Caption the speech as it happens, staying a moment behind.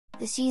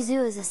The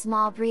ShihTzu is a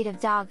small breed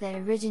of dog that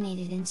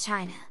originated in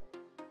China.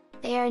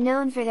 They are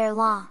known for their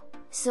long,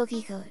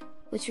 silky coat,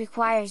 which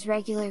requires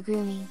regular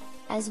grooming,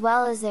 as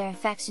well as their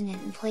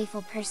affectionate and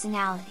playful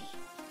personality.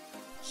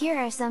 Here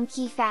are some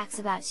key facts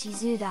about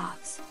ShihTzu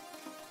dogs.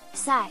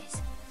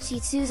 Size: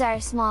 ShihTzus are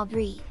a small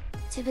breed,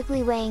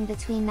 typically weighing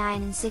between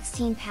 9 and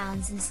 16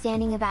 pounds and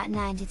standing about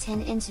 9 to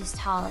 10 inches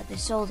tall at the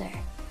shoulder.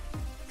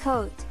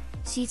 Coat: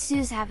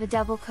 ShihTzus have a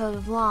double coat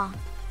of long,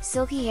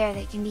 silky hair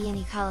that can be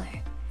any color,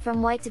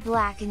 from white to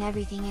black and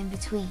everything in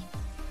between.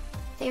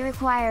 They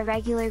require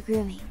regular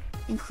grooming,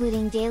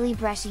 including daily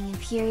brushing and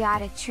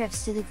periodic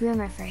trips to the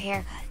groomer for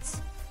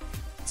haircuts.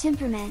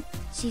 Temperament: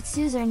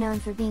 ShihTzus are known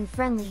for being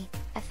friendly,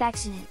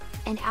 affectionate,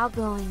 and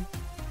outgoing.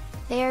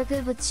 They are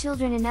good with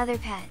children and other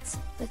pets,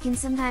 but can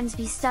sometimes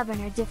be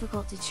stubborn or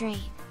difficult to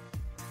train.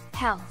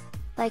 Health: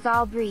 like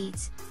all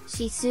breeds,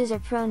 ShihTzus are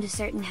prone to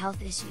certain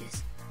health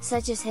issues,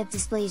 such as hip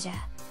dysplasia,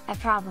 eye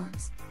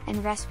problems,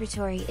 and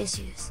respiratory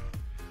issues.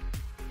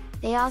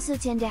 They also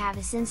tend to have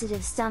a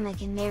sensitive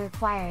stomach and may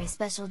require a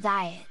special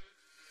diet.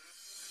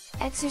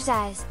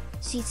 Exercise: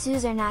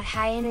 ShihTzus are not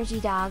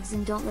high-energy dogs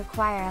and don't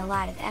require a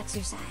lot of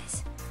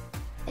exercise.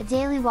 A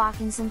daily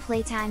walk and some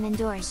playtime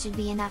indoors should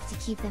be enough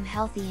to keep them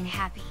healthy and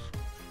happy.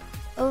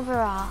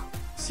 Overall,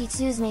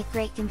 ShihTzus make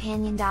great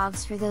companion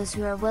dogs for those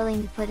who are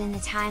willing to put in the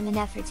time and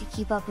effort to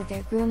keep up with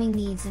their grooming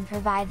needs and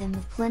provide them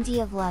with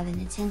plenty of love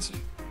and attention.